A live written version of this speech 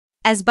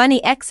As Bunnie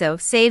XO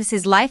saves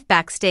his life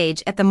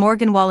backstage at the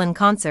Morgan Wallen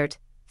concert,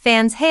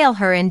 fans hail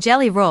her and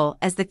Jelly Roll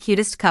as the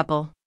cutest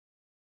couple.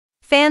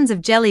 Fans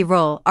of Jelly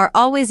Roll are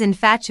always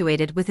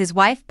infatuated with his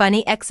wife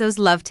Bunnie XO's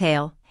love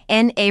tale.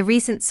 In a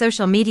recent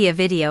social media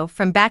video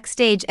from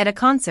backstage at a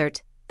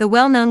concert, the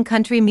well-known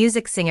country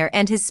music singer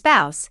and his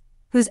spouse,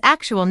 whose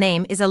actual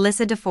name is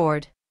Alyssa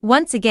DeFord,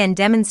 once again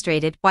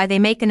demonstrated why they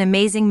make an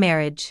amazing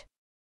marriage.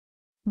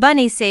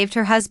 Bunnie saved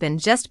her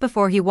husband just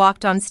before he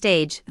walked on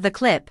stage. The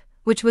clip,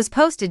 which was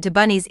posted to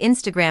Bunnie's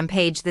Instagram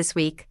page this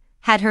week,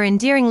 had her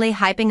endearingly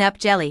hyping up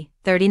Jelly,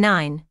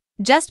 39,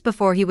 just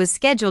before he was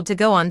scheduled to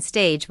go on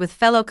stage with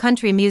fellow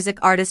country music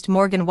artist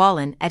Morgan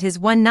Wallen at his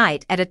One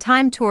Night at a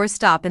Time tour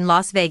stop in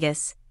Las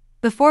Vegas,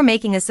 before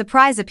making a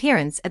surprise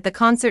appearance at the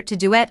concert to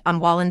duet on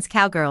Wallen's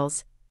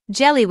Cowgirls.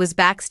 Jelly was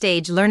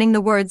backstage learning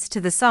the words to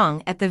the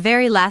song at the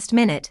very last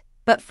minute,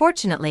 but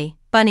fortunately,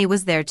 Bunnie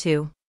was there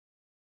to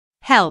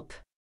help.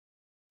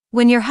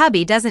 When your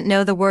hubby doesn't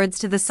know the words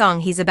to the song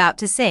he's about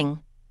to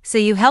sing, so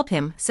you help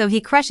him so he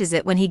crushes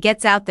it when he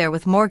gets out there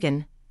with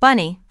Morgan,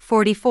 Bunnie,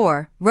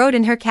 44, wrote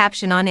in her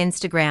caption on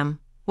Instagram,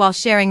 while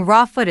sharing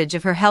raw footage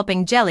of her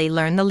helping Jelly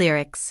learn the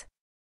lyrics.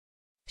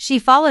 She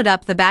followed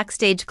up the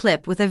backstage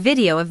clip with a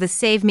video of the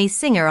Save Me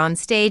singer on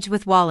stage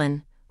with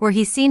Wallen, where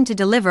he seemed to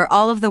deliver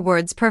all of the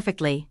words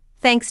perfectly,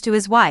 thanks to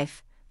his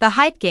wife. The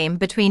hype game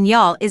between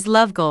y'all is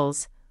love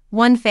goals,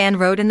 one fan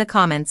wrote in the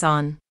comments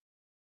on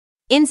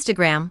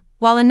Instagram,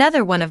 while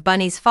another one of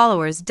Bunnie's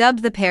followers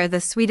dubbed the pair the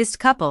sweetest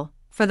couple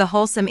for the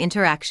wholesome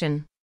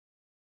interaction.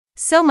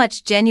 So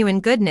much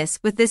genuine goodness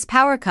with this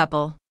power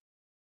couple.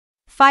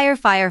 Fire,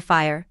 fire,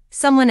 fire,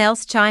 someone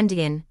else chimed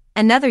in.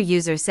 Another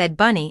user said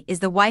Bunnie is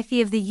the wifey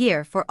of the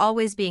year for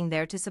always being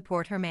there to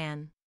support her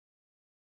man.